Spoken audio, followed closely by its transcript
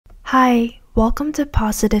Hi, welcome to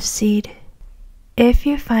Positive Seed. If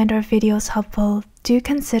you find our videos helpful, do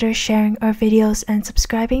consider sharing our videos and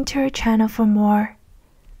subscribing to our channel for more.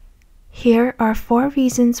 Here are 4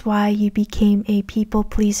 reasons why you became a people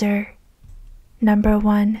pleaser. Number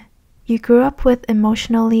 1. You grew up with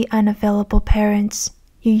emotionally unavailable parents.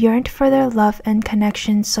 You yearned for their love and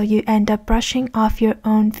connection, so you end up brushing off your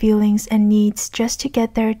own feelings and needs just to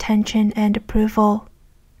get their attention and approval.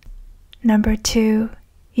 Number 2.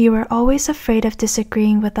 You were always afraid of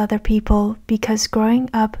disagreeing with other people because growing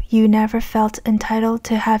up you never felt entitled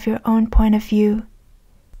to have your own point of view.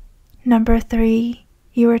 Number 3.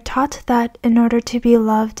 You were taught that in order to be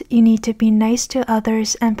loved, you need to be nice to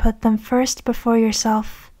others and put them first before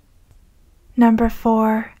yourself. Number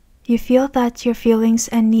 4. You feel that your feelings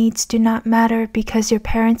and needs do not matter because your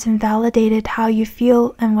parents invalidated how you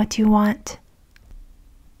feel and what you want.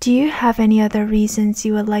 Do you have any other reasons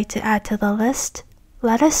you would like to add to the list?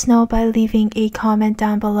 Let us know by leaving a comment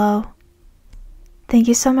down below. Thank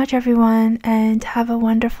you so much everyone, and have a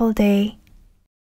wonderful day.